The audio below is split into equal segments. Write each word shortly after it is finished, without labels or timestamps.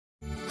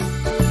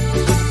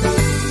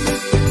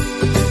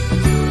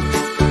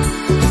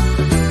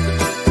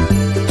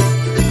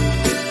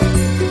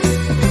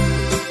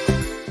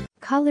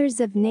Colors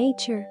of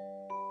Nature.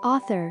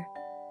 Author: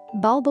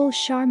 Bulbul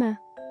Sharma.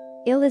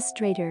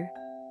 Illustrator: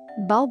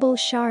 Bulbul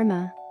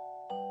Sharma.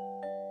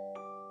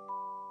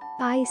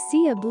 I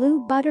see a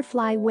blue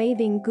butterfly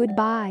waving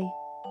goodbye.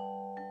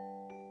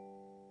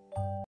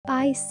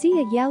 I see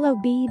a yellow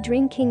bee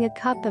drinking a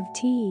cup of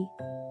tea.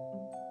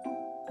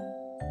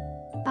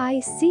 I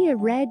see a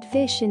red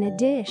fish in a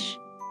dish.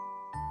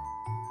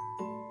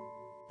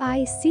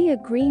 I see a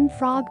green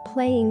frog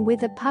playing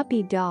with a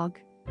puppy dog.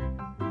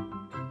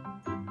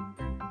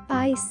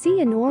 I see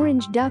an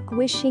orange duck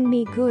wishing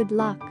me good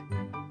luck.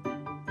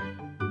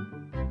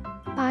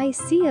 I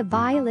see a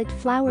violet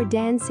flower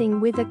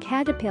dancing with a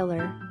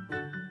caterpillar.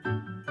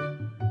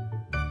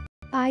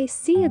 I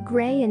see a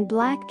gray and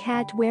black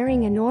cat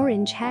wearing an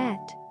orange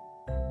hat.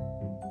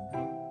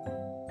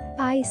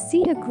 I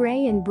see a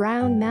gray and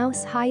brown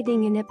mouse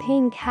hiding in a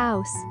pink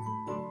house.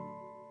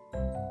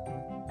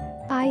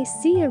 I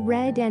see a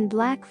red and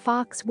black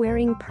fox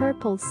wearing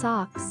purple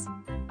socks.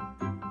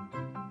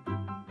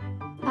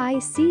 I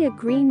see a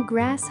green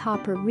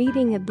grasshopper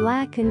reading a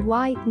black and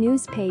white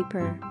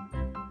newspaper.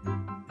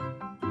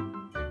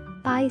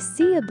 I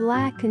see a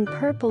black and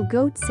purple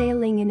goat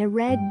sailing in a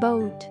red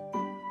boat.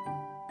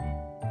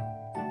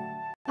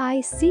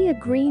 I see a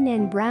green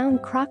and brown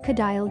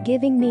crocodile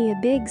giving me a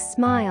big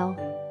smile.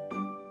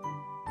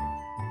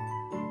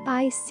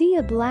 I see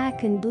a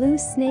black and blue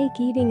snake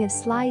eating a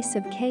slice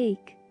of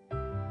cake.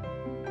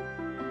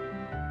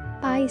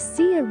 I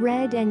see a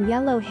red and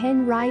yellow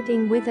hen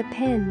writing with a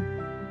pen.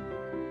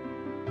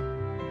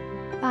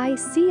 I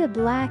see a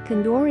black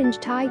and orange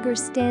tiger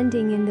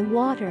standing in the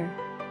water.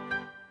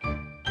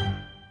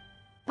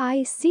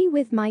 I see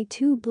with my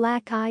two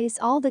black eyes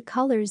all the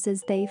colors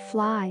as they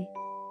fly.